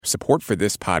Support for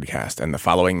this podcast and the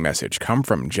following message come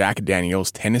from Jack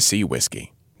Daniel's Tennessee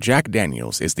Whiskey. Jack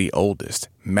Daniel's is the oldest,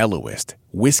 mellowest,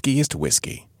 whiskiest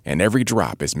whiskey, and every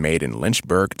drop is made in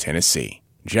Lynchburg, Tennessee.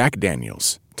 Jack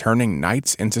Daniel's, turning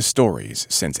nights into stories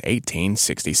since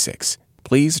 1866.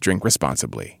 Please drink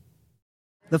responsibly.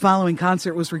 The following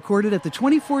concert was recorded at the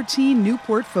 2014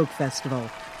 Newport Folk Festival.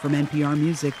 From NPR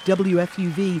Music,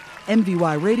 WFUV,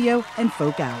 MVY Radio, and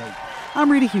Folk Alley.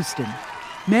 I'm Rita Houston.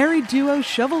 Married duo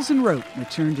Shovels and Rope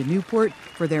returned to Newport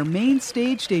for their main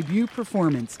stage debut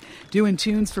performance, doing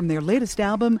tunes from their latest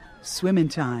album, Swimmin'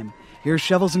 Time. Here's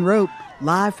Shovels and Rope,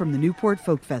 live from the Newport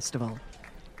Folk Festival.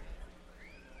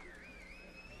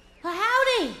 Well,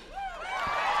 howdy!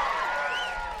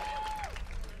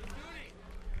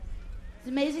 It's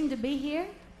amazing to be here.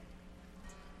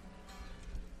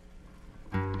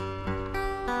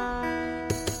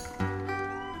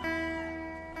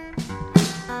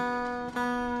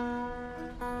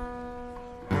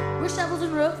 We're Shovels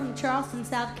and Rope from Charleston,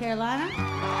 South Carolina.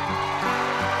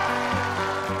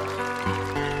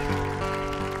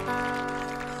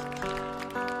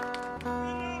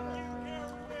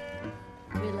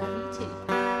 We love you too.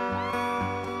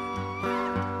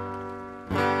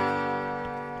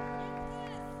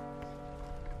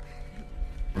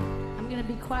 I'm gonna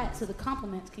be quiet so the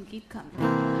compliments can keep coming.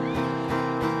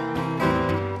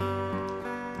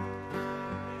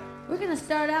 We're gonna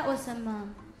start out with some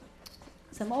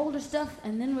older stuff,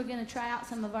 and then we're going to try out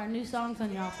some of our new songs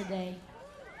on y'all today.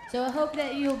 So I hope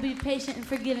that you'll be patient and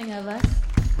forgiving of us.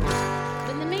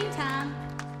 But in the meantime,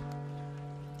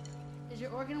 does your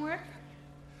organ work?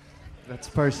 That's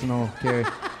personal, Carrie.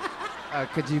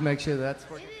 Could you make sure that's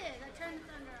working? It is. I turned the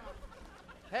thunder off.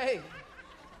 Hey!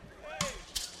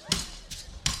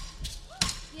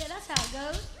 Yeah, that's how it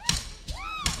goes.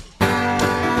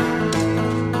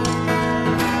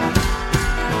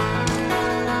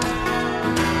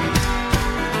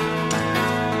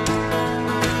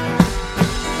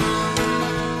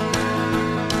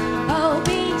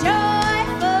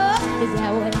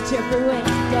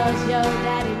 Does your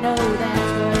daddy know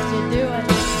that's what you're doing?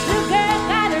 Little girl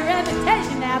got a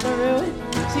reputation out the ruin.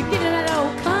 She get in that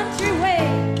old country way.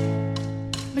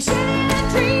 Machine and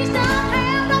trees don't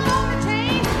have no more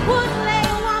retain. Wouldn't let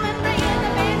a woman bring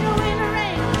the banjo in the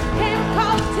rain. Can't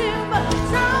call it tune, but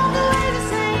songs always the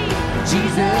same.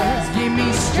 Jesus, give me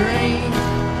strength.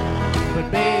 But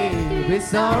babe,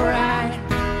 it's alright.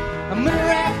 I'm gonna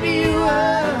wrap you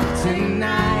up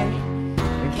tonight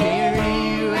and carry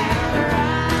you out right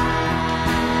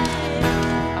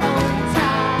on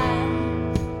time.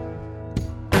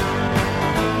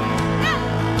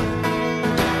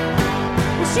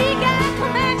 Well, she got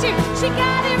Comanche, she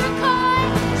got Iroquois,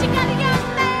 she got a young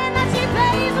man that she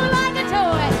plays with like a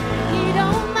toy. He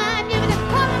don't mind giving it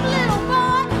to him, little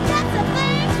boy. That's the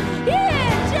thing he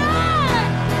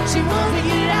enjoys. She wants to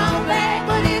get it all back,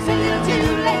 but it's a little too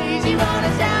late. She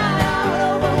wanna start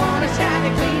all over, wanna shine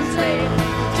a clean slate.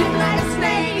 Just like a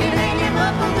snake and hang him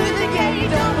up through the gate.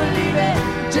 Don't believe it,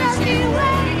 just you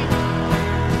wait.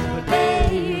 But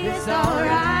babe, it's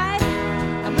alright.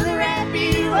 I'm gonna wrap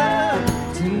you up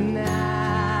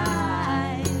tonight.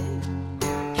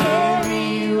 Carry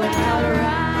you out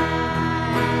right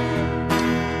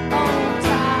on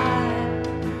time.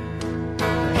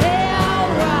 Yeah,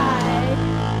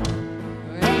 alright.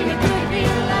 Ain't it good to be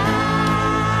alive?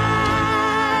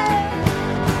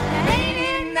 Ain't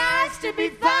it nice to be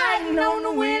fighting on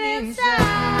the winning side?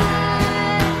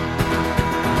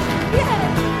 Yeah.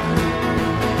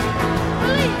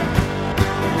 Believe it.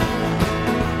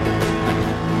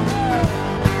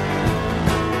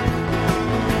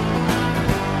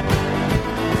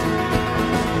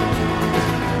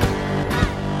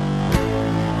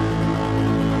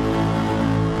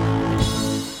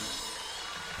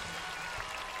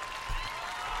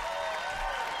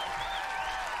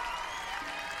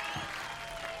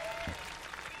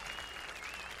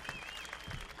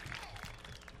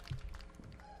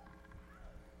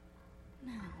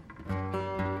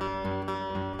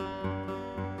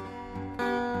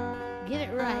 Get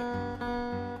it right.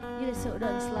 Get it so it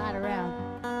doesn't slide around.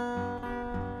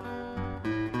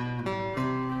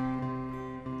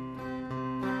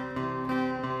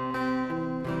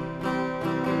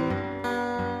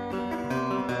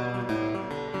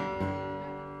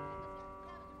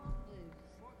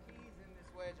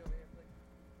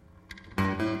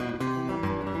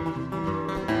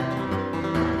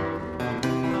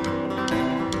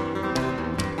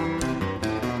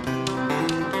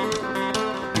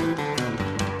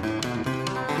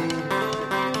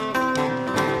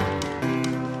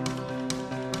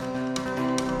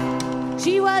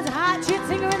 She was a hot shit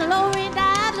singer in a low-end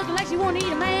dive, looking like she wanted to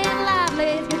eat a man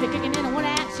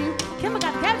Kimber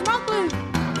got the cabbage mark blue.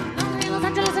 Los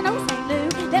Angeles and old St. Louis.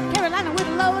 Left Carolina with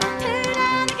a load of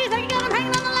tuna. Nikki think you got them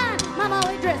hanging on the line. Mama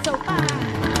always dressed so fine.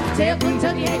 Tell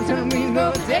Kentucky, ain't some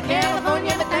Greensboro. Tell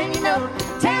California, everything you know.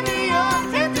 Tell New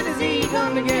York, tell Tennessee,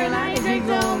 come to Carolina, drinks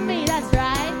on me. That's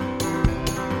right.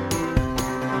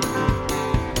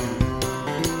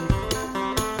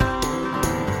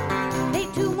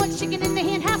 Ain't too much chicken in the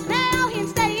hen house now. Hen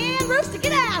stay in, rooster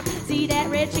get out. See that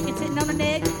red chicken sitting on the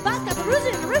neck. Fox got the rooster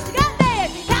and the rooster got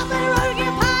dead. Cow better roll to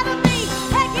get pie to me.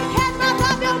 Heck, you catch my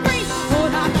drop your free.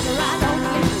 Hold on, better ride on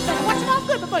me. Better watch them all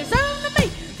good before you serve them to me.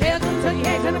 Tell Kentucky,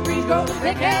 hey, tell the Greensboro.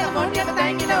 Tell California,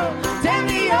 everything you know. Tell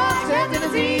New York, tell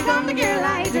Tennessee, come to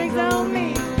Carolina, drinks on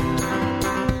me.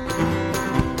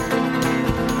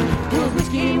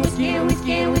 Whiskey, whiskey,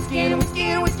 whiskey, whiskey,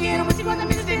 whiskey, whiskey, whiskey, when the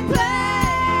music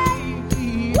play.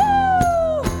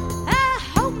 Woo! I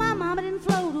hope my mama didn't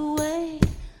float away.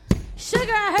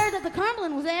 Sugar, I heard that the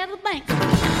Cumberland was out of the bank. Tell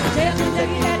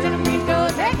Kentucky, tell the Greensboro.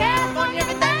 Tell California,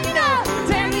 everything you know.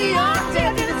 Tell New York,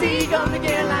 tell Tennessee, come to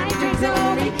Carolina, drinks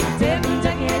on me. Tell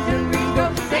Kentucky, tell the Greensboro.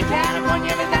 Tell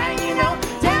California, everything you know.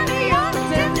 Tell New York,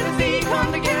 tell Tennessee,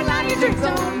 come to Carolina, drinks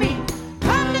on me.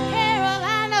 Come to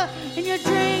Carolina and your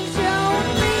drinks on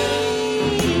me.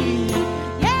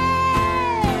 Yeah!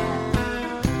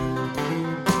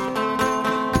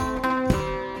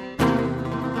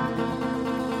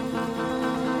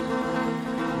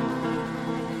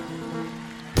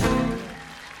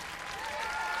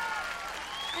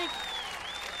 Thank you.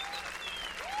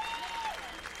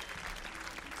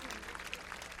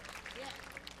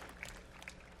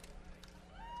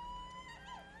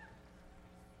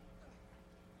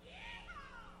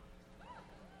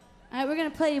 All right, we're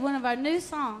going to play you one of our new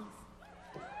songs.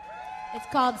 It's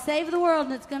called Save the World,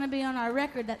 and it's going to be on our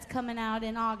record that's coming out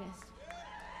in August.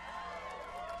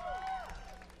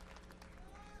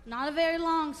 Not a very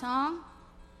long song.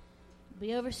 It'll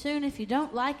be over soon if you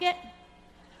don't like it.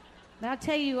 But I'll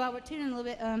tell you while we're tuning a little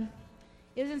bit,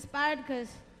 it was inspired because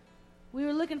we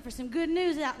were looking for some good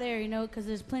news out there, you know, because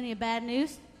there's plenty of bad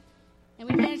news. And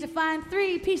we managed to find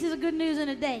 3 pieces of good news in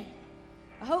a day.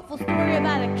 A hopeful story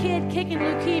about a kid kicking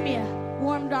leukemia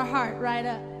warmed our heart right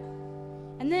up.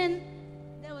 And then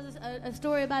there was a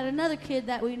story about another kid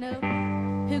that we know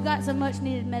who got some much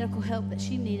needed medical help that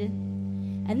she needed.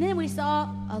 And then we saw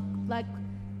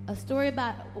a story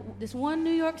about this one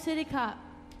New York City cop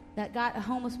that got a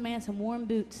homeless man some warm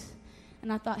boots.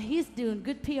 And I thought, he's doing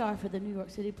good PR for the New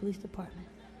York City Police Department.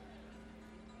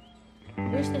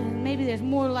 Wish that maybe there's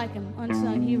more like him,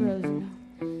 unsung heroes, you know.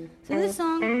 So this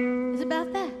song is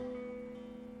about that.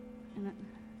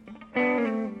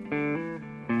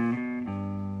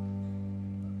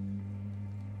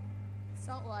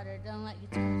 Saltwater don't let you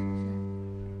touch.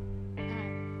 All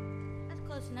right, that's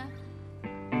close enough.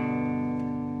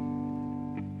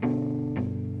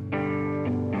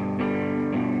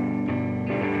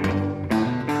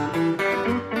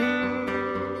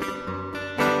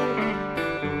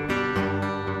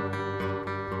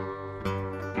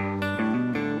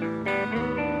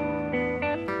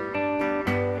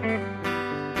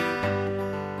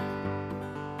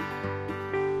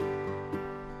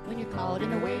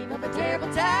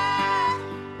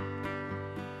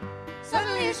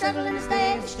 Struggling to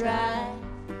stay in stride.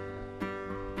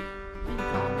 When you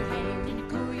calm your hands and you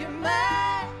cool your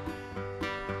mind,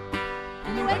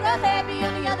 and you wake up happy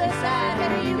on the other side.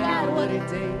 Happy you got what it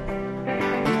takes.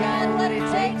 You got what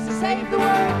it takes to save the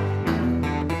world.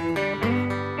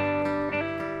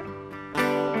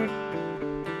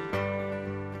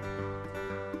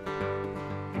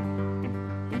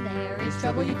 If there is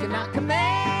trouble you cannot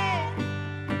command,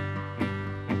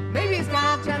 maybe it's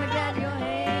God trying to guide your hand.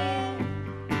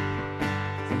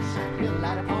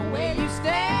 Light upon where you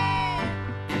stand,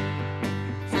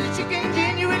 so that you can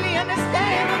genuinely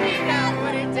understand. I mean, got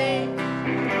what it takes,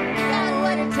 got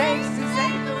what it takes to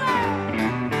save the world.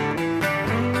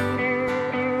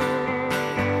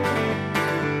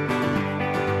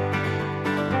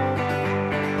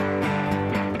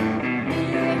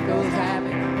 Miracles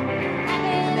happen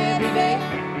every day.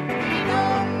 We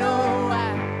don't know why.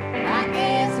 I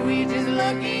guess we just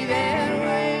lucky that way.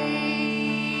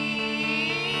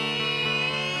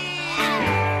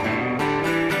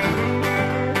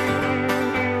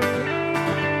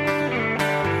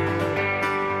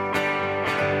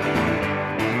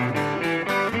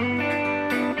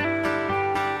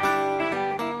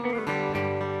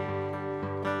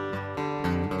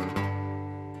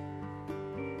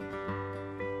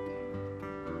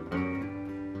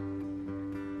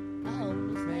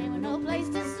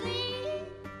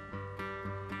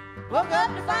 Woke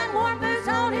up to find warm boots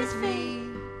on his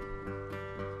feet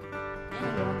and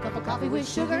a warm cup of coffee with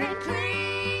sugar and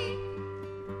cream.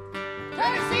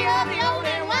 Courtesy of the old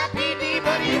NYPD,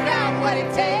 but you got what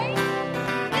it takes.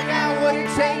 You got what it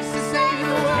takes to save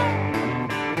the world.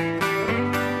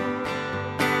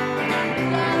 You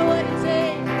got what it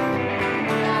takes.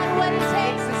 You got what it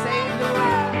takes to save the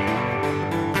world.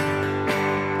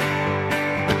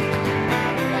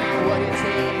 You got what it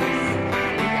takes.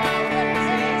 You got what it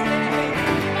takes.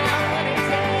 You got what it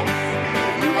takes.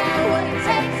 You got what it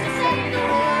takes to save the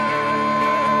world.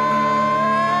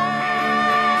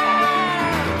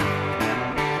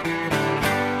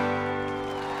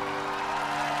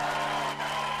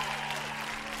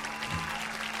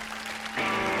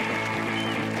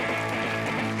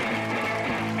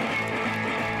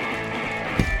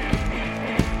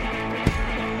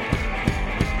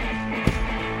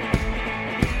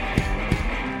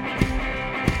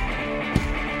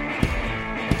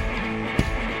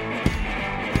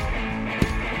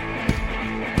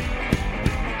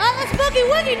 Oh, let's boogie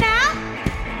woogie now.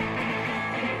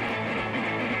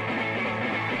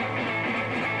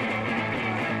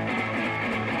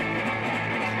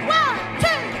 One,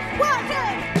 two, one,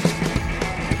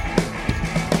 two.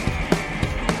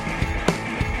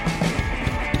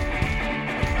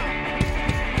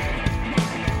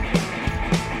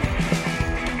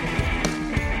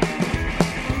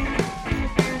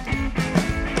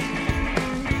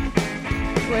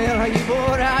 Well, are you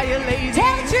bored? Are you lazy?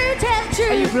 Tell the truth, tell the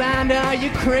truth. Are you blind? Are you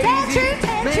crazy? Tell the truth,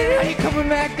 tell the Man, truth. are you coming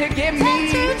back to get Tell me?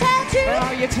 the truth, tell the truth. Or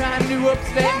are you trying to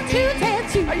upset Tell the me? truth, tell the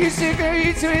truth. Are you sick? Are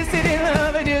you twisted in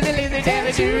love? Or just lazy? Tell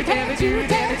the truth, tell the truth,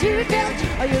 tell the truth, tell the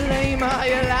truth. Are you lame? Are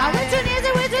you lying? Which one is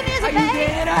it, Are you babe?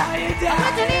 dead? Are you dying?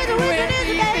 Which one is it, When do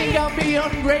you babe? think I'll be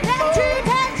ungrateful? Tell the truth,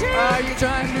 tell the truth. Are you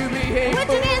trying to behave? Which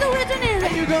one is it, which one is Are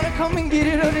it? you gonna come and get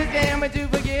it or just damn it to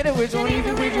forget it? Which one is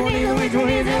it? Which one is it? Which one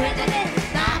is it?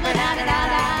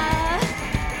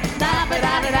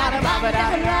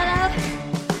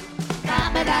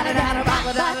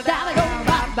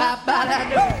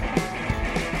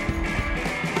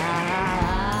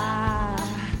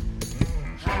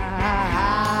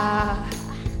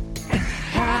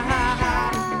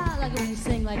 I like it when you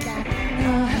sing like that.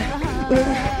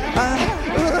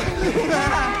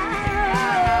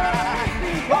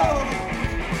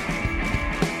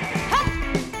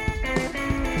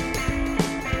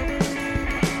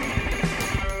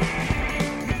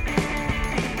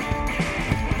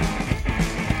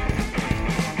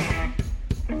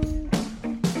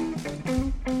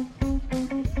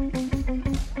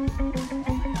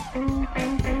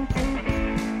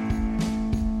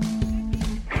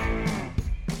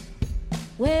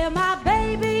 Well, my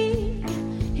baby,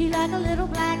 he like a little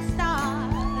black star.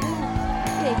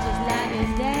 He just like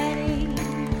his daddy,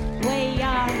 way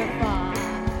yonder far.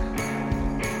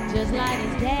 Just like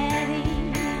his daddy,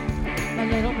 my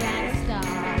little black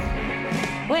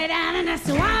star. Way down in the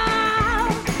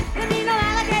swamp, there be no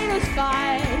alligators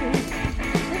fight.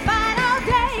 They fight all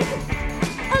day,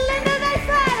 Linda, they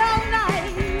fight all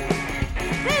night.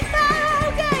 They fight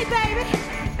all day, baby,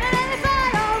 and then they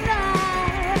fight all night.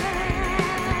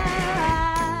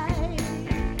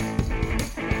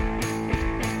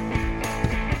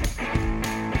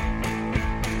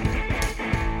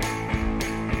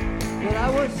 Well, I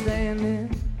was standing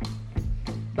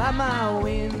by my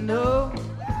window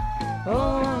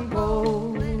on a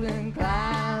cold and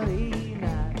cloudy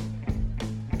night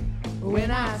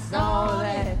when I saw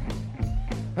that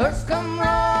hearse come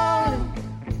rolling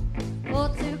For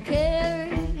to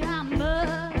carry our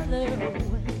mother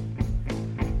away.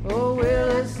 oh will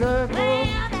the circle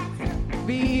Well, that's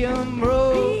be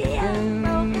unbroken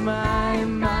my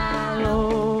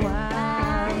oh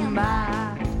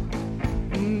my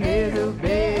there's a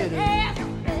better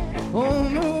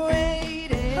on the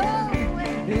waiting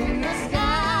in the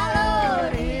sky,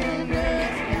 Lord, in the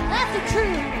sky. that's the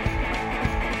truth.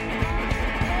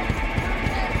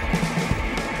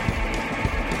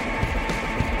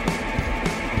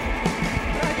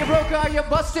 Like you broke all your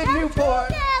busted Newport.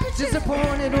 Yeah, the truth.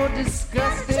 Disappointed or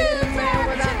disgusted, Yeah, the truth, man, yeah, the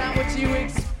was I truth. not what you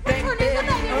expected? Which one is it,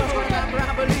 baby? Which Oh, one is not it?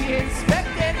 properly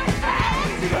inspected.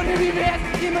 You're gonna be best,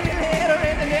 give me the head or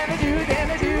in the damage you,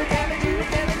 damage you, damage you,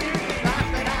 damage you.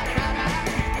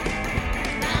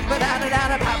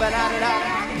 Ba-da-da-da-da, ba-da-da-da-da,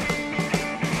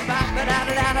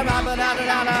 ba-da-da-da-da,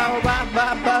 ba-da-da-da-da,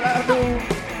 ba-ba-ba-da-do.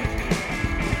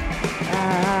 Yeah,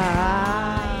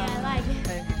 I like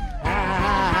it.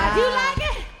 Do you like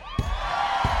it?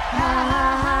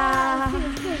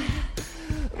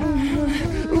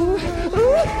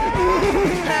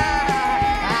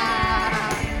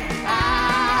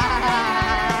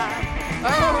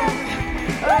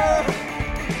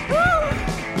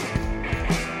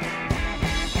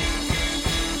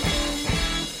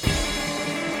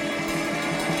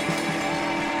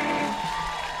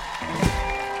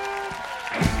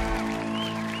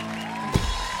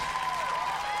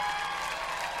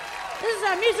 This is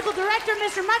our musical director,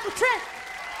 Mr. Michael Trent.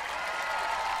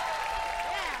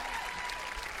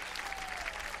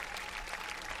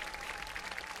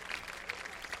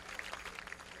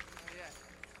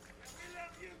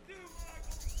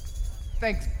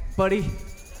 Thanks, buddy.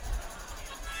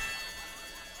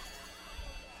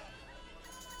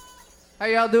 How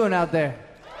y'all doing out there?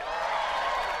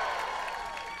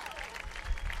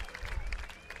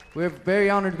 We're very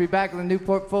honored to be back at the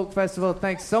Newport Folk Festival.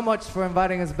 Thanks so much for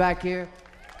inviting us back here.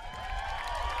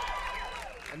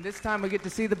 And this time we get to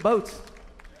see the boats.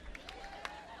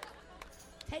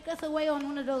 Take us away on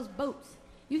one of those boats.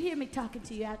 You hear me talking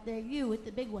to you out there, you with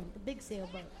the big one, the big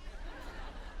sailboat.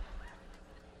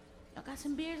 Y'all got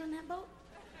some beers on that boat?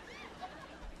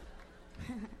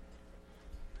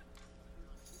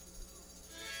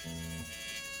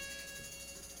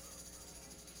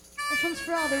 This one's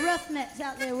for all the roughnecks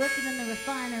out there working in the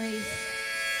refineries.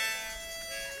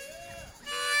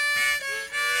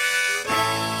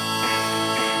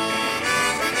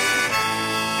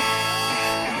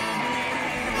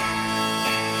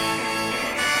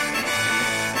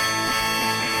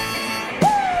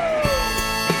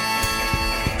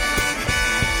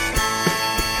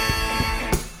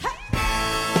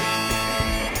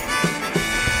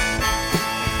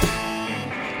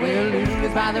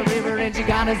 By the river and she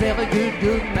got herself a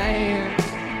good man.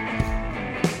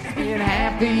 Spent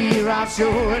half the year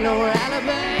offshore in Lower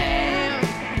Alabama.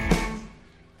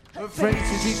 Her friends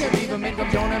said she should leave him and come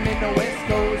join him in the West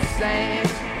Coast sand.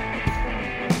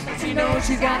 She knows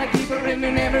she's gotta keep her in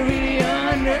and never really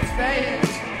understand.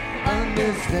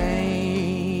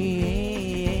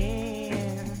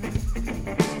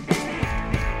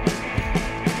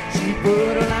 She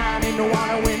put a line in the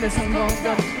water when the sun comes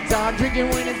up. Start drinking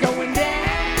when it's going down.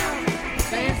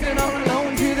 Dancing all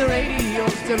alone to the radio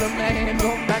till a man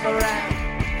comes back around.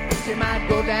 She might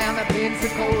go down to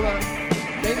Pensacola,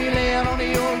 maybe lay out on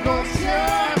the old Gulf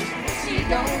Shore. She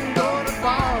don't go to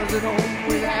bars at home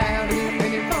without him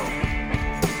anymore.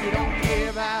 She don't care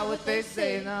about what they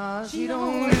say, no, she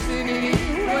don't listen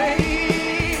anyway.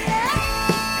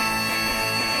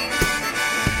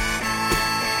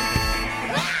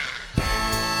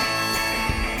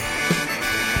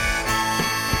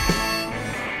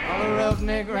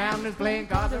 Roughneck rounders playing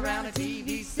cards around a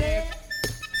TV set,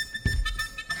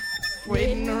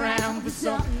 waiting around for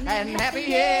something hadn't happened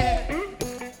yet.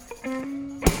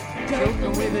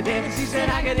 Joking with the devil, she said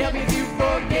I could help you to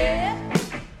forget.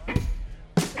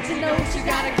 But you know she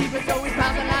gotta keep it, so he's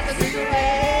popping out the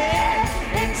cigarette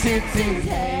and tips his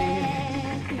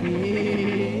head.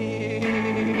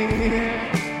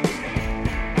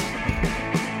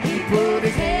 He put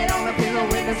his head on the pillow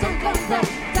when the sun comes up.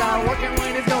 Start working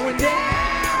when it's going down.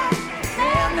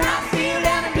 And I feel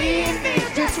down in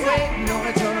Beanfield, just waiting on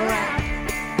a turnaround.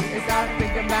 They start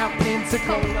thinking about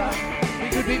Pensacola. We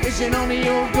could be fishing on the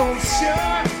old Gulf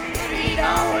Shore. But he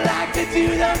don't like to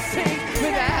do those things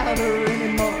without her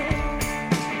anymore.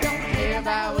 He don't care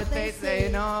about what they say,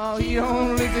 no, he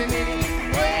don't listen anyway.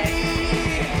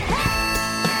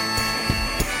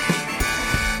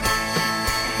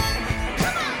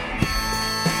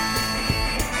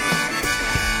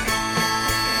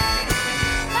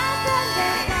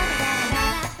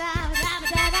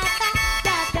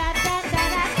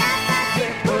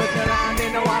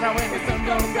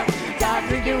 Start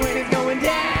drinking when it's going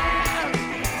down.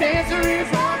 Dance her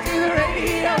ears off to the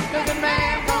radio, cause the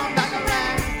man comes back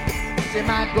around. She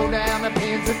might go down to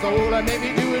Pensacola,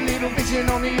 maybe do a little fishing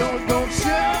on the old Gulf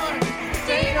Shore.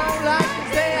 They don't like to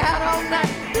stay out all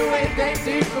night the way they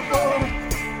did before.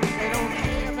 They don't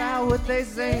care about what they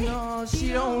say, no, she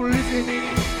don't listen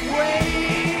anyway.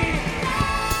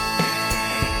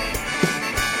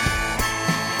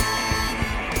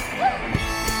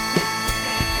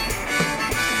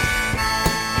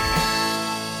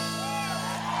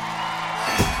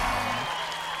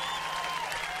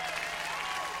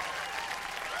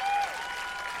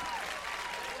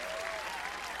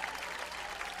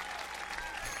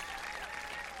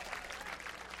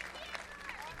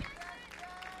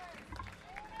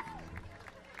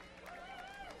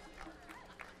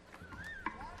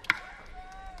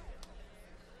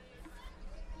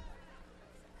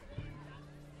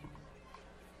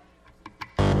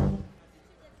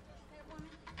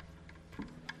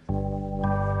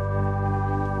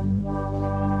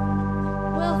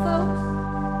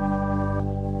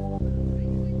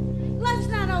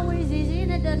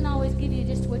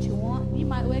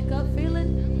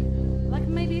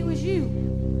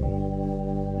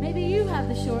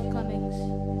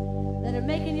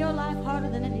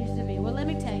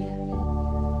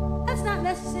 That's not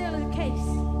necessarily the case.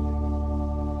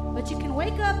 But you can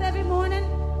wake up every morning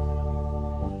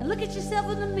look at yourself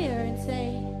in the mirror and say,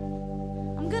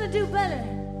 I'm gonna do better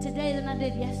today than I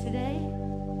did yesterday.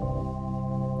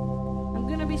 I'm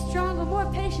gonna be stronger, more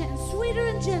patient, and sweeter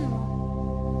and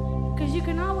gentle. Because you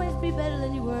can always be better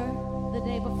than you were the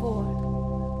day before.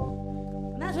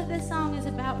 And that's what this song is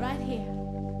about right here.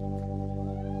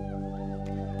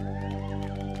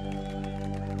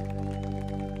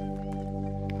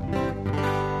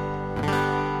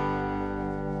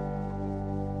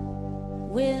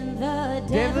 When the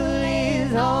devil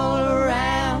is all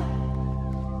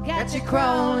around, got you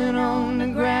crawling on the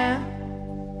ground,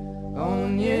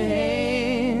 on your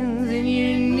hands and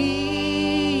your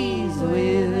knees,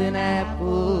 with an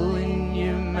apple in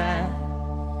your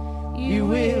mouth, you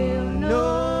will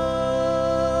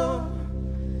know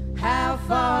how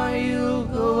far you'll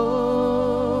go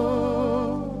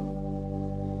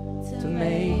to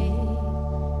make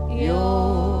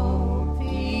your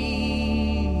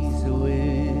peace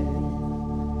with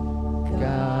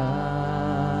God.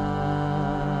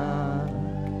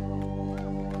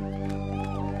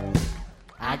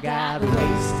 I got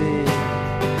wasted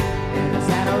and I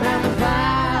sat around the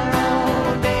fire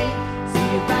all day, see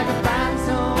if I could find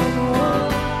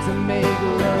someone to make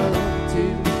love to.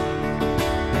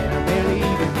 And I barely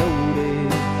even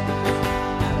noticed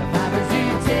how the fibers you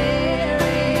tear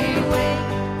away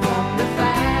from the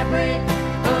fabric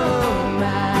of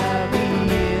my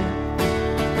being.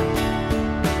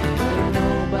 But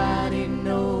nobody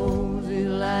knows it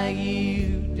like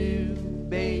you do,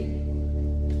 babe.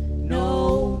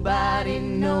 Nobody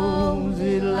knows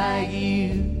it like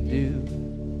you do.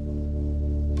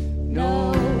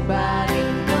 Nobody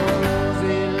knows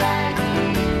it like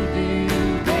you do,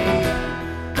 babe.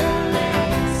 The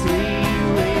lengths we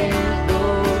will go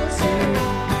to.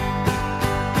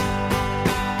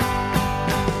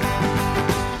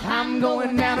 I'm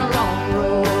going down a long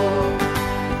road.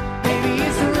 Maybe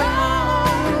it's a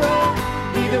wrong road.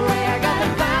 Either way, I gotta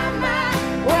find my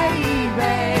way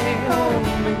back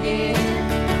home again.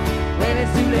 When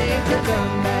it's too late to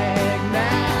turn back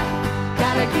now,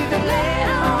 gotta keep the light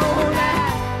on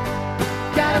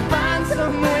out. Gotta find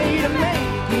some way to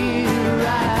make it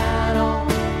right on.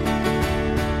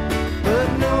 But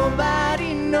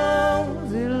nobody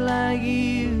knows it like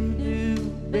you do,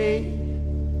 babe.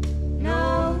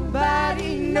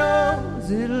 Nobody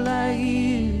knows it like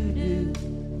you do.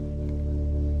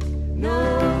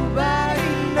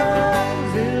 Nobody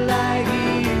knows it like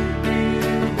you do,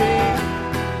 babe.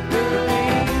 The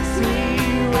lengths we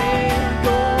will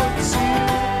go to.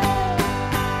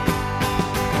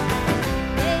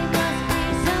 There must be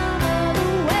some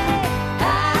other way. I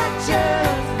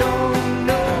just don't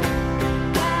know.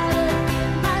 Gotta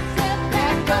get myself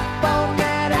back up on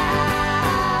that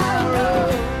high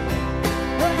road.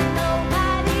 But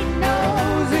nobody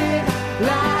knows it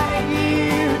like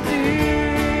you do.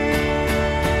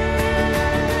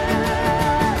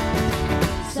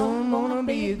 So I'm gonna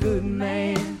be a good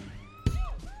man,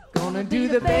 gonna do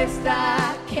the best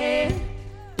I can,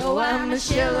 though I'm a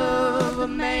shell of a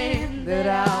man that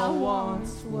I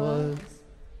once was.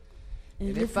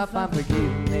 And if I find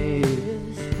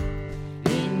forgiveness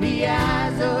in the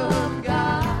eyes of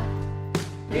God,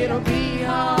 it'll be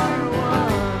hard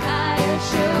won, I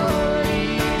assure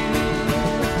you.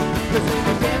 'Cause when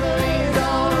the devil is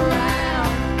all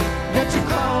around, got you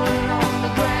crawling on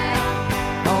the ground,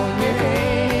 on your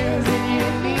hands and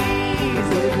your knees,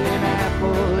 with an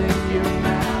apple in your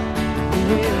mouth, you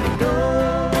will go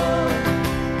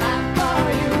how far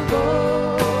you go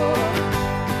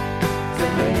to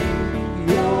make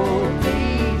your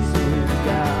peace with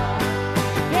God.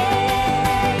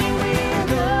 Yeah, you will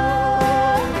go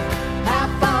how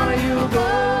far you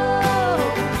go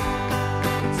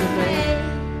to make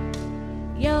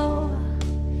your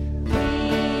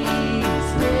peace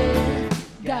with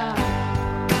God.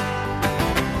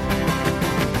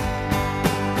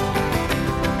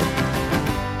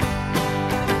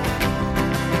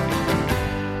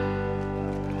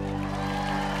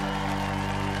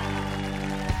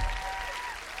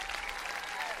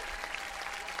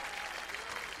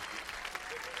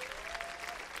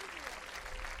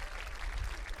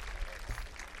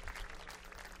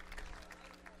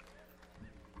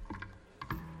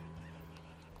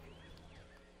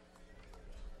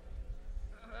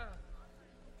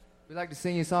 We'd like to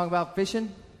sing you a song about fishing.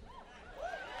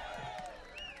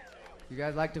 You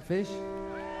guys like to fish?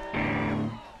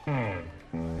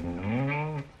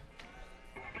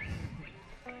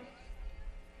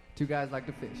 Two guys like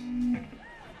to fish.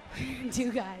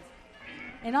 Two guys.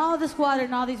 And all this water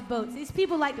and all these boats. These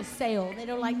people like to sail. They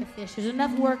don't like to fish. There's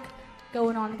enough work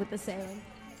going on with the sailing.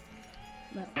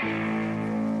 But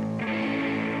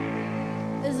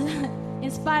is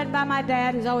inspired by my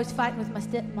dad, who's always fighting with my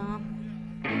stepmom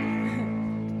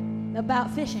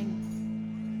about fishing.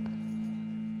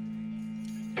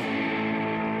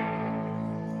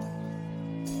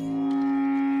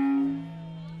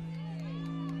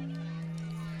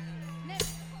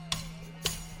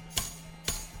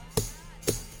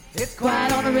 It's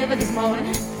quiet on the river this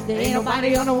morning. There ain't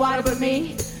nobody on the water but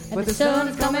me. But the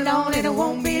sun's coming on and it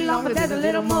won't be long. But there's a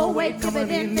little more weight coming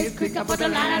in this creek. I put the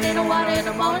line out in the water in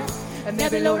the morning, and they'll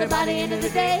be loaded by the end of the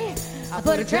day. I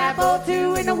put a trap or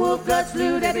two in the wolf gut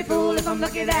slough. They'll be fool if I'm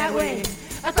lucky that way.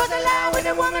 I caught the line with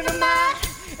a woman of mine,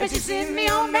 and she sent me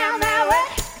on down that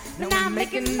way. And I'm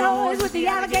making noise with the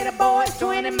alligator boys,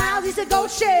 20 miles east of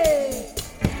Goshen.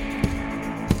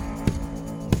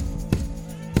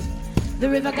 The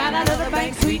river got out of the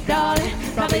bank, sweet darling,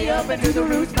 probably up into the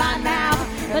roots by now.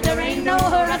 But there ain't no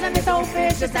horizon, this old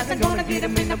fish just hasn't gonna get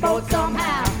him in the boat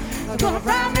somehow. I'm gonna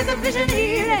fry me the fish and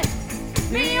eat it.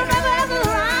 Me, you'll never have to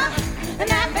around. And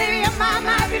that baby of mine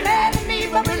might be letting me,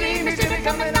 but believe me, she be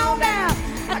coming on down.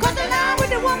 I caught the line with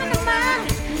the woman of mine,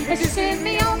 and she sent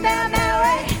me on down that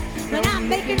way. When I'm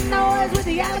making noise with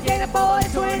the alligator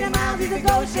boys, 20 miles east of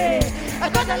Goshen. I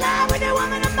caught the line with the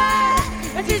woman of mine,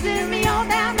 and she sent me on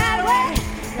down that way.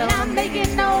 And I'm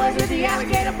making noise with the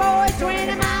alligator boys,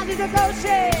 20 miles east of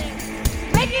Goshen.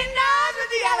 Making noise with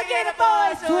the alligator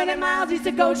boys, 20 miles east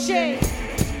of Goshen.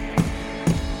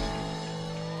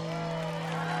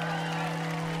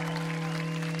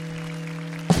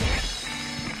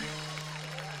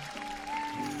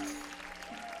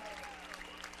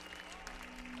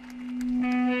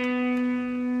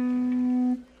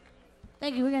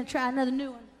 Thank you. We're going to try another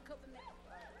new one.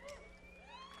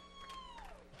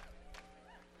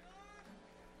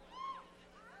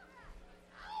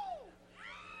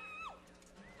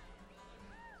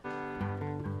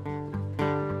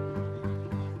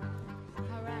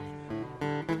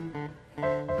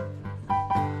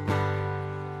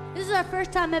 This is our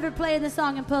first time ever playing this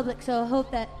song in public, so I hope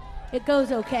that it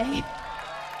goes okay.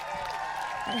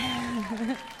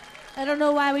 I don't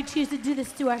know why we choose to do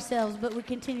this to ourselves, but we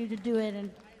continue to do it, and,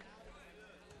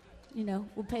 you know,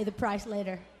 we'll pay the price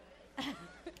later. All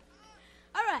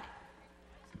right.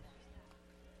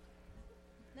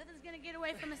 Nothing's going to get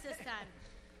away from us this time.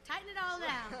 Tighten it all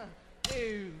down.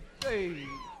 2, 3,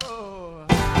 4.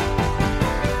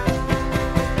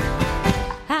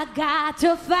 I got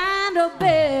to find a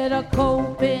better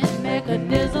coping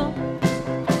mechanism.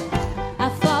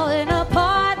 I've fallen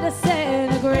apart,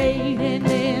 disintegrating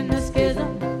in the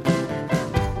schism.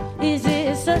 Is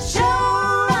this a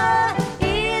show or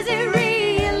is it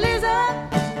realism?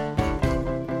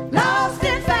 Lost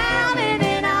and found, and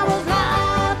then I was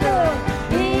locked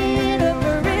up in a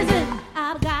prison.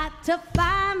 I've got to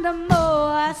find a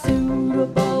more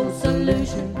suitable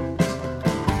solution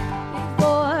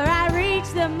before I reach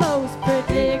the most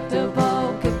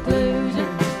predictable conclusion.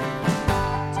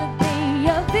 To be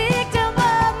a victim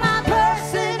of my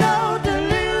personal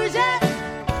delusion,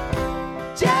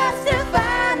 just to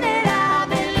find that I've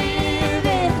been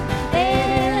living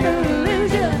in an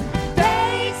illusion.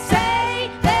 They say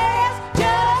there's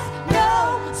just no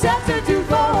substitute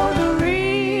for the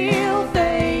real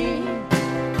thing.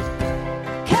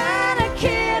 Kind of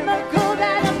chemical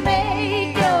that'll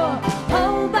make your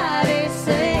whole body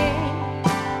sing.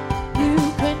 You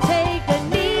could take a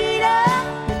needle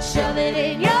and shove it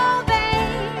in your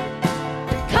vein.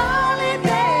 Call it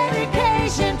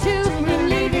medication to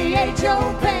alleviate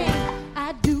your pain.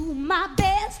 I do my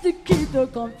best to keep the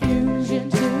confusion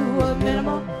to a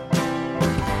minimum.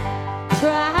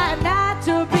 Try not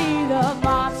to be the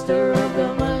monster of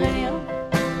the millennium.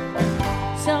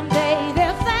 Someday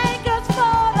they'll thank us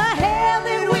for the hell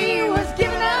that we was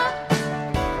giving up.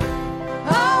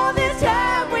 All this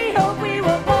time we hope we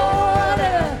were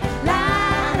borderline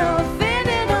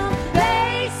offending them.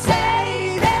 They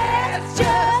say there's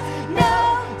just no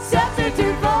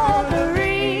substitute for the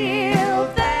real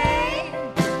thing.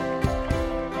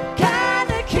 Kind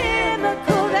of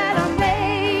chemical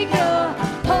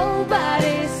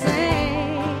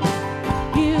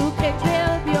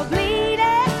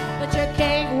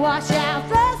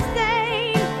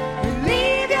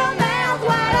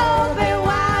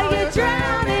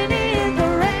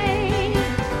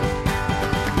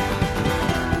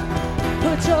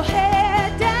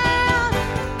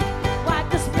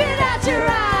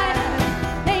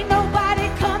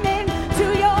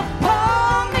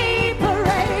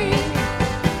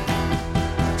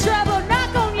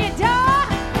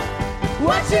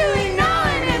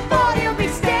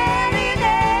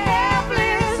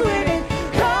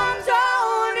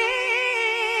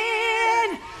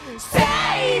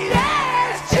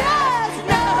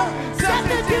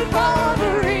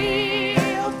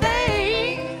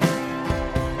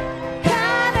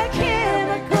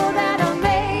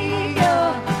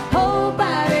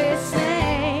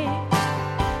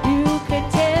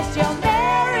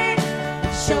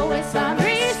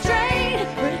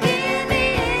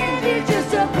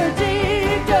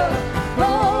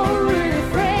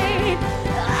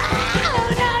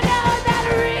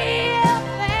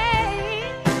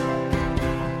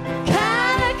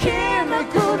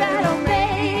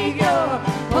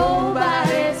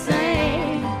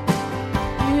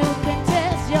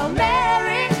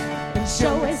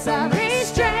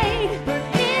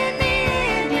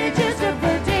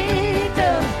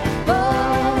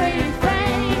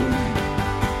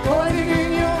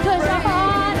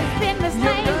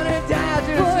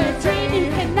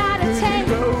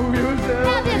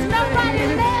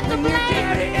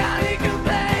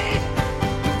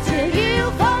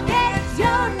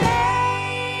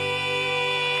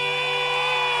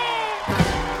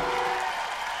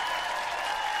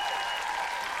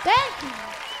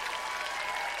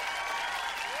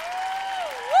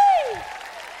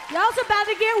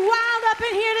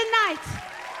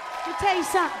tell you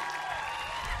something.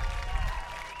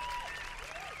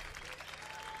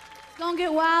 It's gonna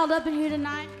get wild up in here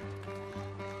tonight.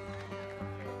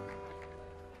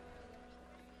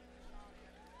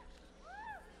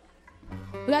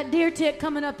 We got Deer Tick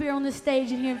coming up here on this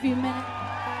stage in here in a few minutes.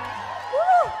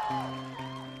 Woo!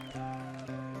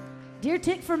 Deer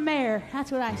Tick for mayor,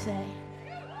 that's what I say.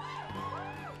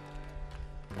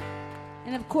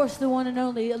 And of course, the one and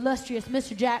only illustrious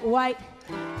Mr. Jack White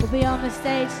will be on the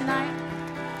stage tonight.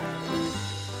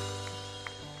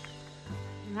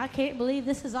 And I can't believe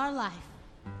this is our life.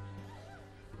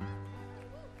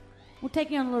 We'll take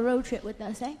you on a little road trip with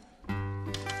us, eh?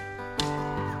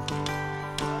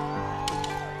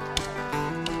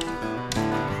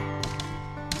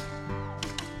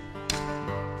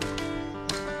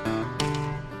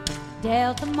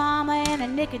 Delta mama and a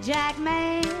Nickajack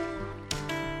man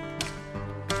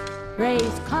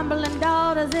raised Cumberland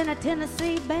daughters in a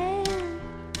Tennessee band.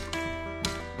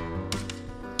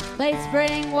 Played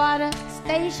Springwater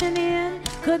Station in,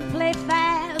 couldn't play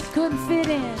fast, couldn't fit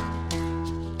in.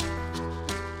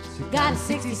 She got a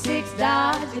 66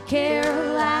 Dodge to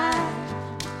Caroline.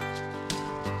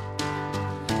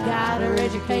 Got her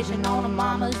education on her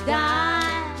mama's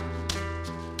dime.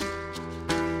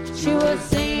 She was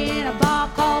singing a bar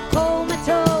called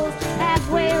Comatose,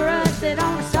 halfway rusted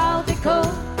on a salty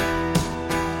coast.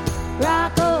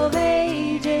 Rock of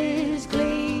Ages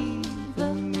clean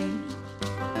for me.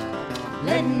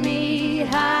 Let me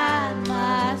hide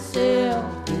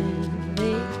myself in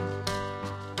thee.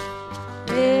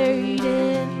 Buried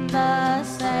in the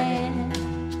sand,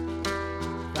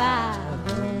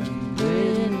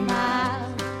 500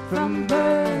 miles from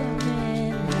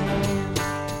Birmingham.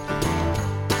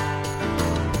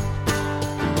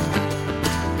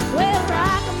 Well,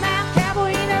 rock a Mount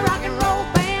Cowboy in a rock and roll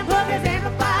band, plug his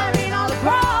amplifier in all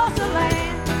across the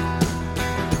land.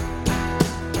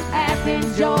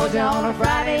 Athens, Georgia on a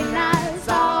Friday night,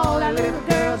 saw that little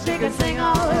girl, she could sing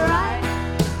all right.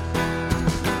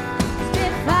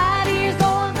 Spent 5 years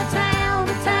going from town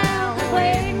to town,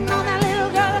 waiting on that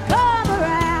little girl to come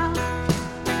around.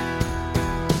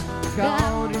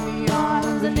 Caught in the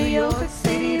arms of New York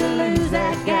City, to lose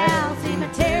that gal seemed a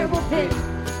terrible pity.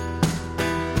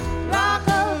 Rock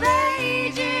of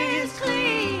Ages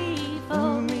clean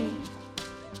for me.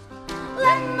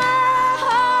 Let my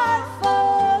heart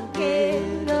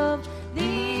forget of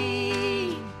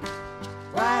thee.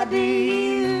 Why do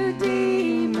you,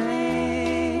 demon,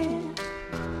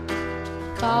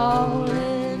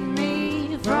 calling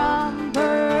me from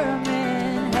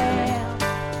Birmingham?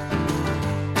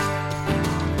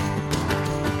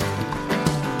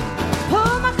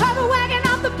 Pull my cover wagon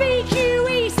off the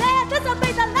BQE, said this'll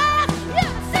be the last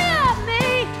you'll see of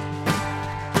me.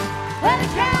 Well, the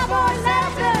cowboy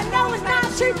laughter, no, it's not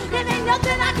true. There ain't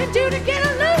nothing I can do to get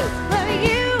her loose for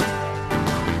you.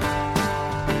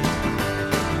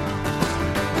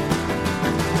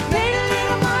 Made a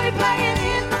little money playing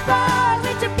in the bar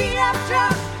with your beat up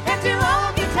truck and 2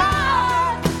 old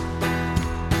guitars.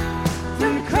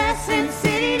 From the Crescent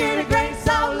City to the Great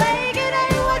Salt Lake, it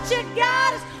ain't what you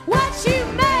got, it's what you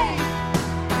make.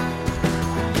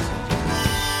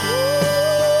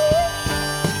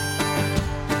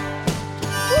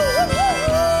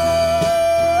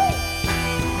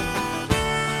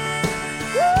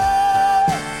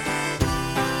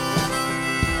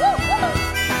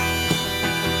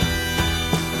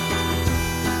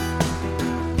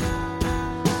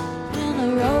 When the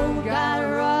road got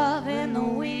rough and the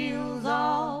wheels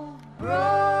all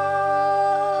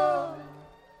broke,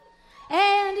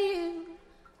 and you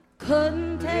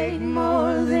couldn't take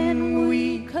more than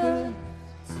we could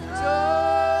tow.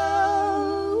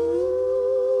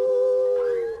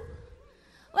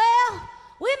 Well,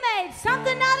 we made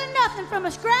something out of nothing from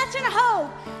a scratch and a hole.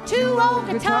 2 old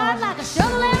guitars like a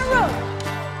shovel and a rope.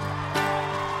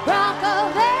 Rock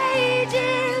of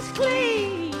Ages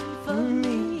clean for me.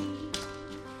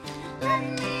 Let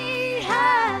me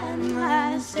hide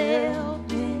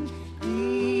myself in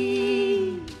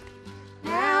thee.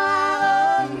 Now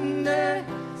I understand.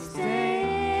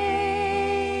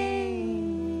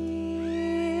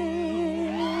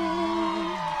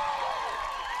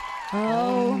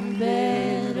 Oh,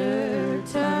 better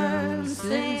turn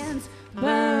since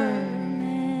Birmingham.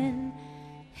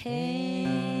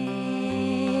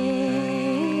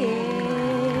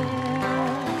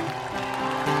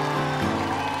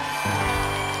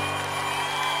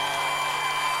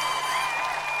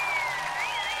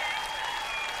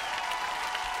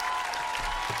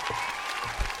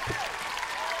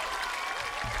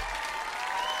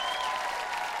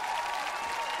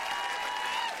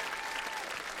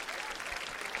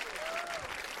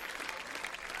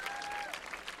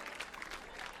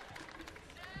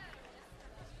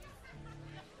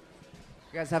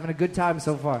 You guys having a good time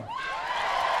so far?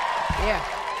 Yeah.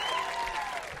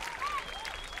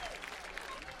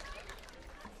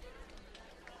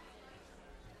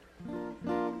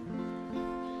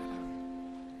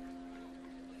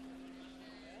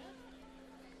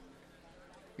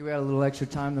 We had a little extra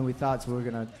time than we thought, so we're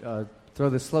going to throw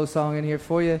the slow song in here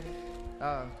for you.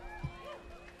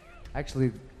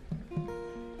 Actually,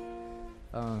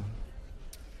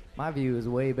 my view is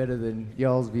way better than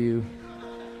y'all's view.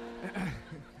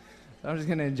 I'm just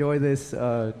going to enjoy this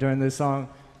during this song.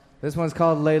 This one's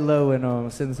called Lay Low, and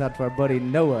I'm sending this out to our buddy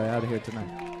Noah out here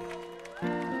tonight.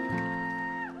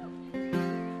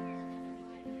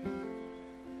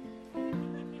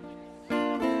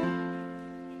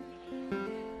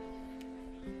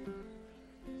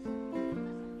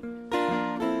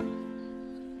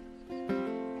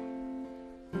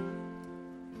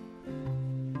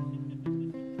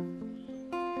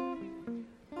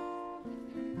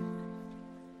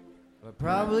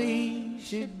 Probably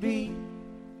should be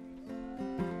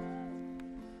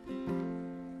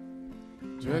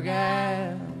drug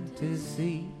out to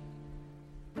sea,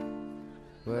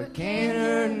 where I can't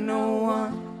hurt no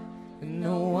one, and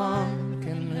no one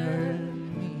can hurt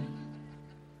me.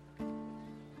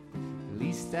 At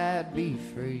least I'd be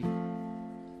free,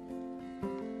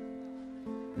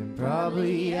 and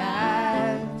probably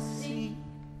I'd see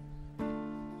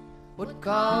what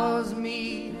caused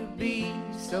me to be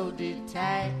so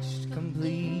detached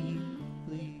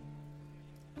completely.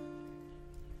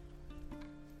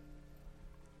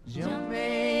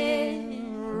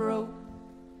 Jumping rope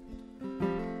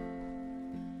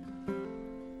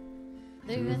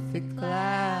through a thick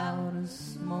cloud of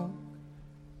smoke,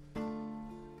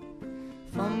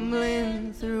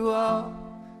 fumbling through all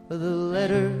of the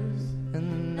letters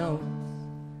and the notes,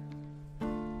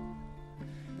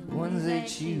 the ones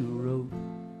that you wrote.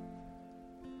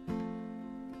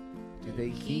 Do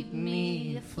they keep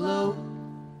me afloat,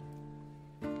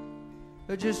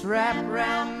 or just wrap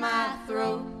around my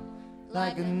throat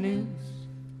like a noose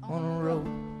on a rope?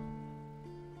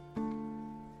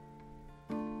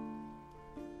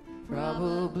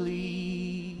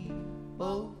 Probably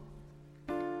both.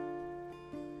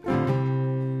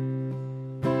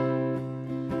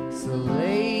 So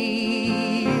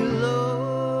lay low,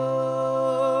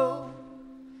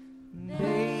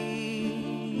 baby.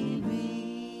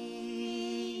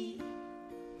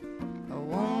 I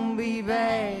won't be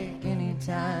back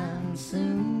anytime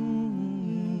soon.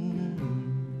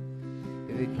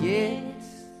 If it gets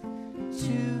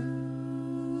too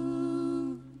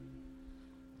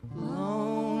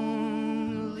lonely,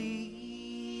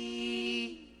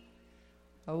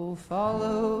 I will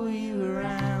follow you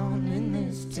around in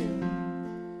this tune.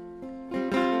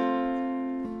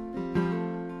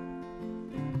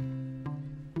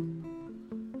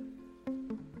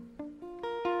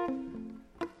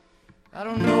 I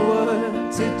don't know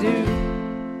what to do,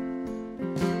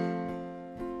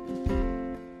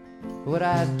 what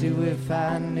I'd do if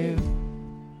I knew.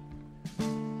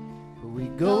 But we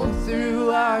go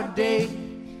through our day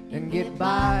and get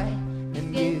by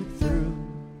and get through.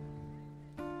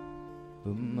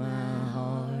 But my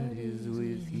heart is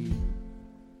with you.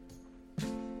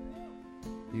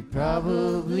 You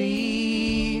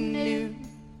probably knew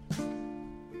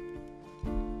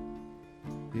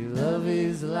your love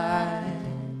is like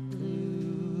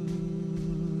glue.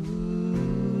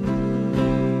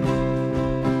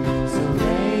 So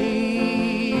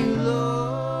lay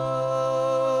low,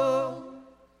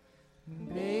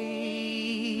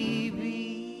 baby.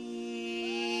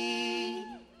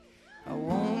 I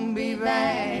won't be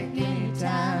back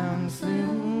anytime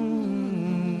soon.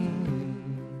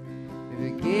 If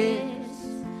it gets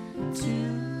too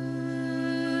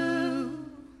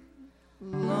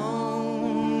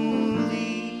lonely,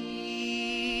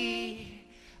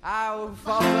 I will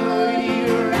follow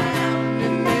you around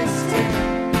in this town.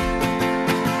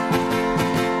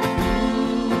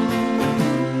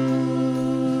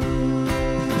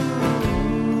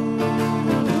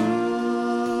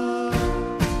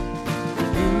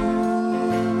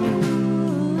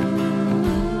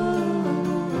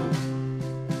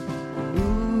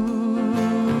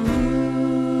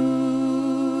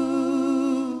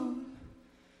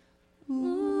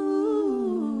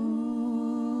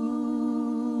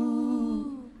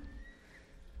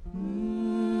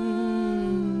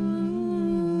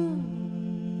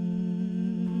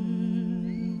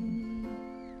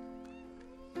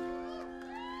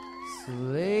 So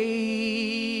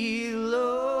lay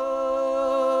low,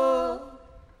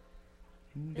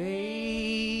 baby,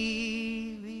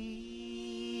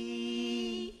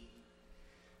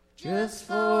 just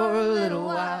for a little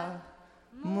while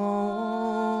more.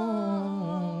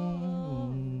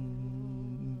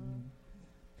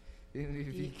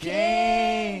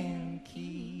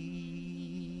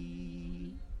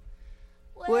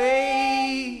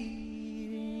 waiting.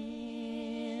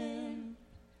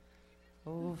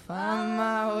 Oh, find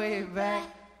my way back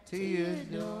to your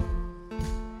door.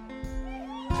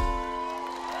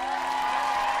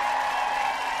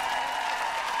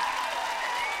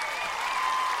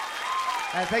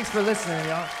 Thanks for listening,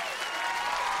 y'all.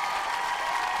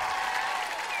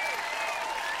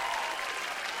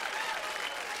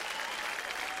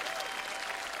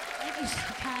 Thank you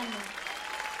so kindly.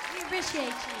 We appreciate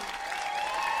you.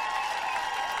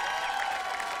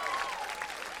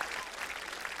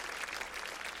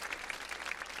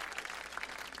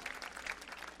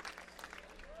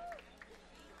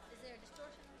 Is there a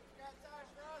distortion?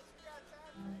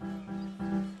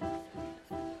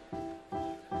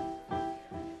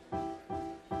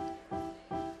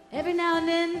 Every now and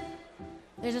then,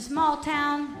 there's a small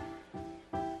town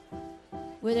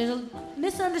where there's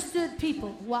misunderstood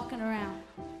people walking around.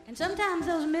 And sometimes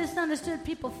those misunderstood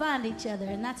people find each other,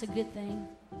 and that's a good thing.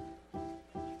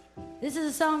 This is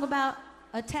a song about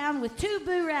a town with 2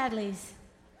 Boo Radleys.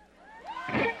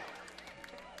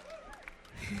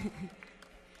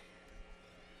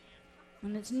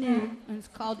 And it's new, and it's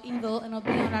called Evil, and it'll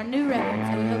be on our new record,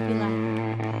 so we hope you like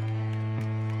it.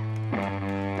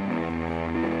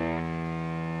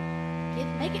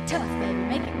 Make it tough, baby,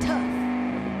 make it tough.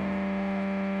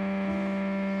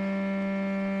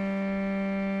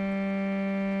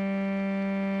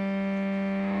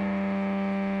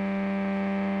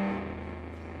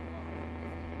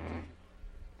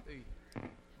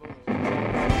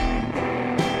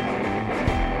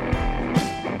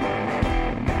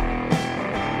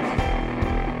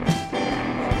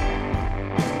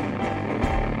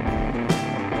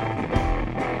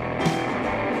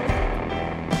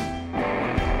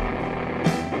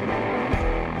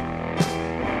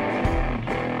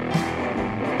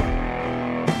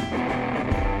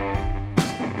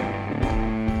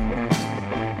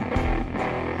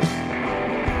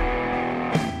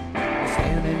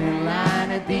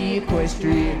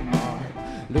 Equestrian Mart.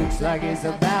 Looks like it's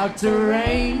about to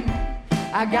rain.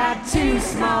 I got 2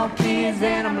 small kids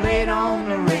and I'm late on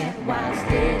the rent. Why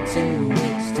stay 2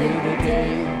 weeks to the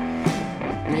day?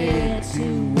 Yeah,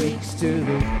 2 weeks to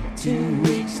the 2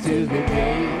 weeks to the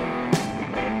day.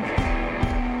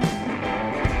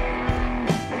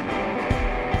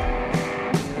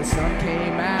 The sun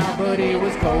came out, but it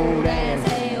was cold as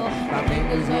hell. My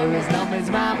fingers were as numb as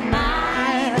my mind.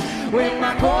 When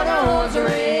my quarter was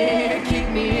red,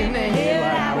 kicked me in the head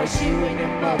while I was shooting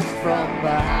him up from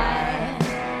behind.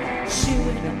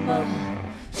 Shooting him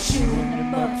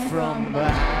up from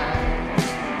behind.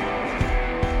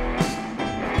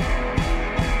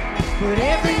 But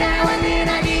every now and then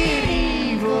I get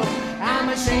evil. I'm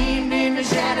ashamed in the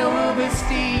shadow of a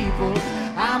steeple.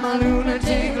 I'm a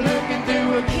lunatic looking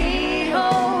through a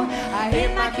keyhole. I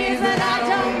hit my kids but I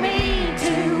don't mean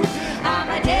to. I'm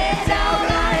a dead dog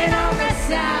lying on the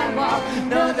sidewalk,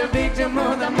 another victim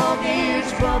of the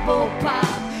mortgage bubble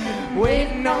pop,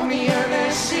 waiting on the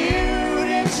other shoe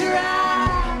to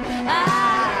drop.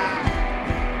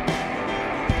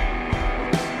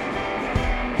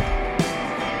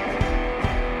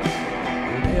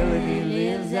 Melody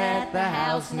lives at the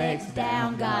house next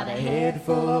down, got a head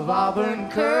full of auburn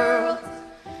curls.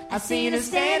 I seen her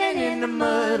standing in the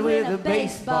mud with a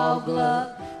baseball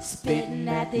glove, spitting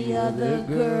at the other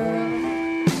girl,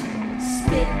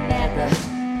 spitting at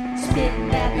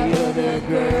the other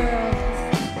girls.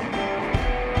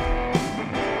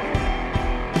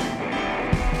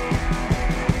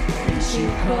 She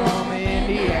come in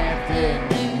the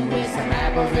afternoon with some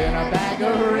apples in a bag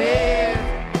of red.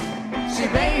 She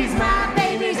bathes my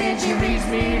babies and she reads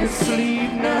me to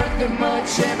sleep. Nothing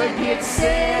much ever gets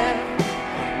said.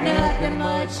 Nothing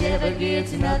much ever gets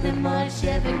said.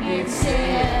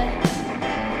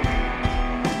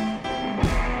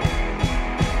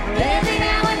 Every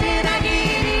now and then I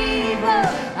get evil.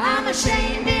 I'm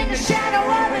ashamed in the shadow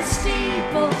of a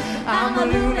steeple. I'm a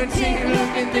lunatic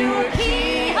looking through a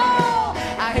keyhole.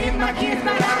 I hit my kids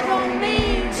but I don't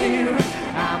mean to.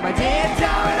 I'm a dead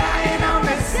dog lying on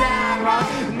the sidewalk,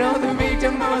 another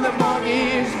victim of the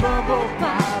mortgage bubble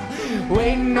pop,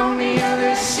 waiting on the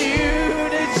other shoe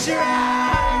to drop.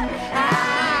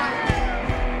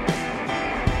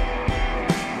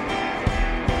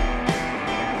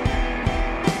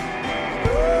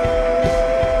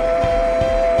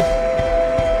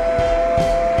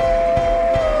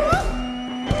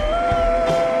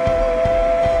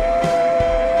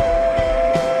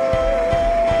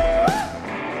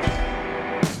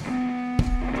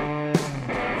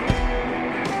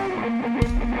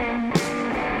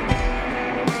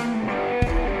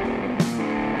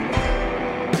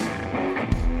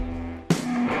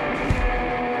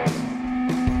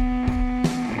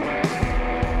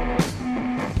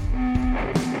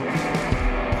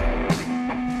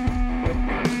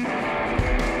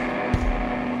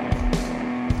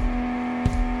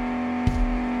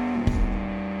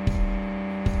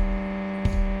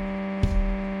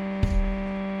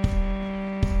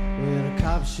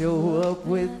 cops show up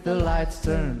with the lights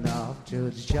turned off.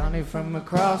 Judge Johnny from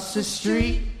across the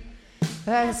street.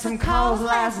 I had some calls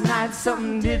last night,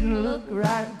 something didn't look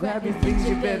right. Grab your things,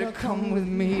 you better come with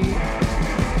me.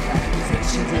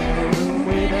 She's in a room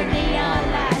with a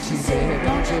neon light. She said,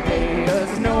 don't you pay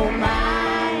us no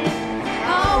mind.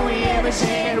 All we ever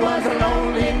shared was a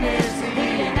loneliness.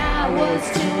 He and I was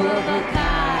two of a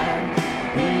kind.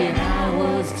 He and I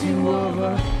was two of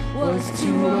a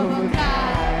kind.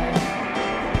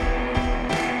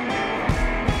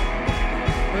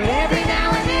 But every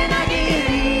now and then I get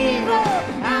evil.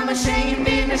 I'm ashamed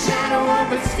in the shadow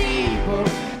of a steeple.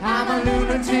 I'm a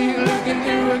lunatic looking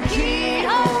through a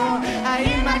keyhole. I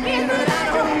eat my kids, but I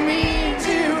don't mean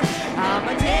to. I'm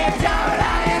a dead dog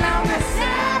lying on the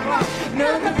sidewalk.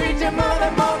 Nothing preacher,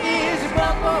 mother, mortgage,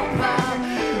 buckle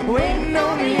file. Waiting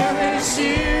on the other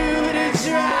shoe to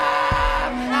drop.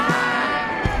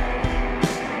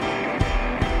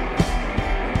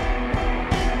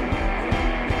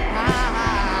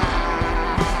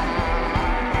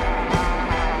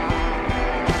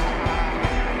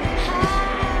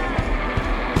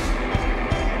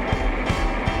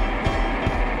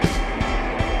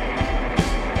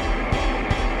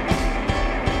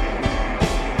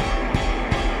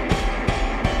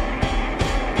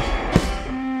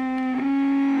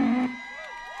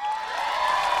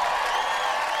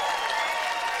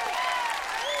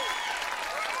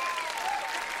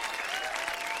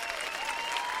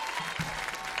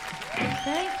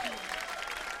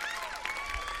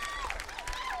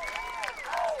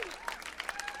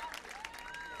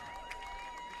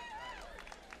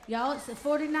 Y'all, it's the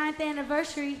 49th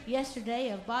anniversary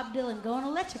yesterday of Bob Dylan going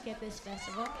electric at this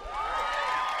festival.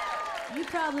 You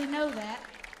probably know that.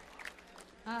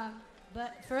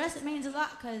 But for us it means a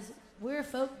lot because we're a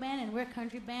folk band and we're a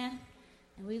country band.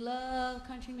 And we love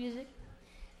country music.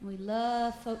 And we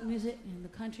love folk music and the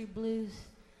country blues.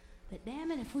 But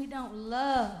damn it if we don't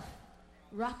love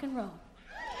rock and roll.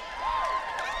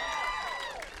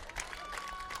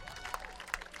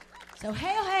 So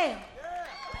hail, hail.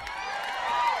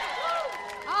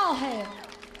 All hail.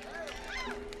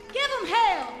 Give them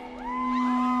hail.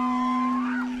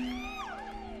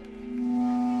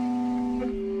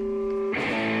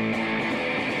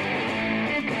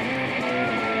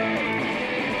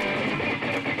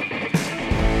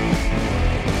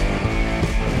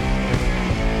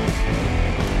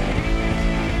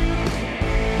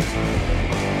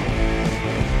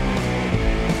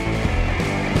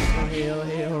 Hail,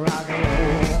 hail, rock and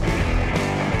roll.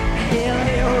 Hail,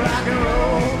 hail, rock and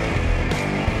roll.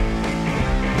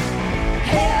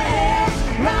 Hail, hail,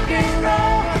 rock and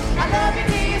roll. I love you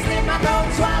till you slip my throat,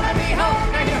 swallow me whole.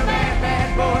 Now you're a bad, bad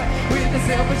boy with a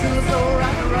selfish little soul.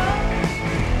 Rock and roll.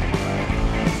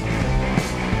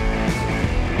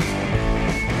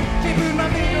 Can't put my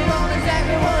finger on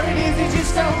exactly what it is that you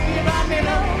stole. You brought me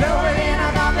low, lower than I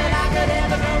thought that I could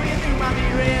ever go. You threw my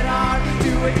big red heart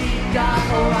to a deep dark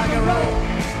hole. Rock and roll.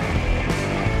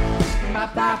 Ba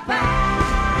ba ba,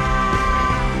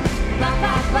 ba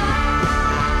ba ba.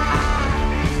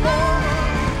 Oh.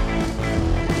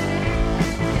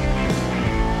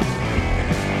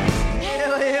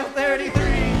 Hail, hail, 33.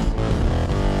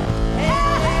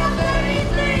 Hail, hail,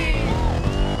 33.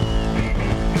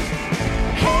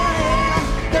 Hail, hail,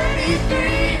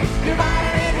 33.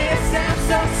 Divided in this sounds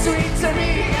so sweet to me.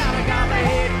 I got my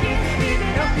head keeping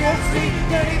up your street,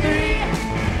 33.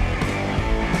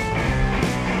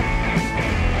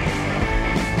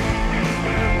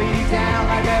 Down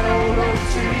like that old oak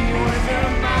tree. You wanna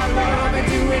turn my love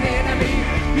into an enemy.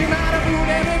 You might have fooled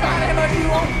everybody, but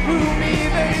you won't fool me.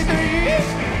 33.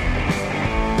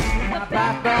 Ba ba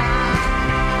ba,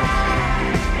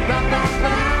 ba ba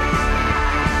ba.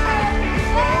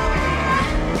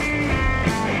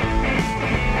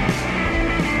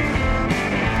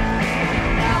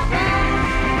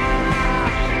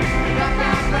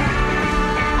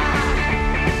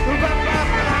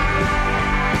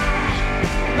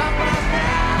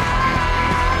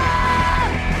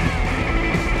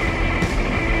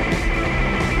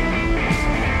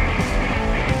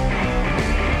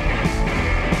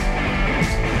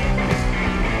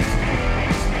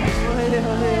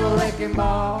 Hail, hail, wrecking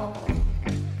ball.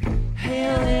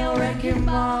 Hail, hail, wrecking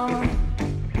ball.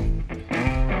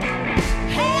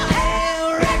 Hail,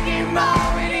 hail, wrecking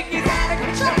ball. When it gets out of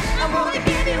control, I'm gonna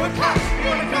give you a call.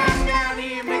 Gonna come down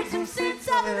here and make some sense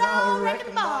of it all.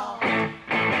 Wrecking ball.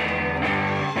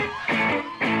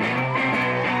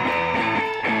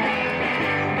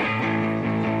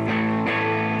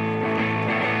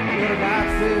 The other guy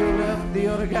filled up, the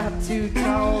other got too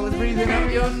tall. It's breathing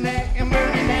up your neck and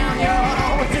burning down you're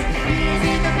all too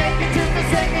easy to make it to the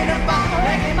second of all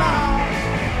anymore.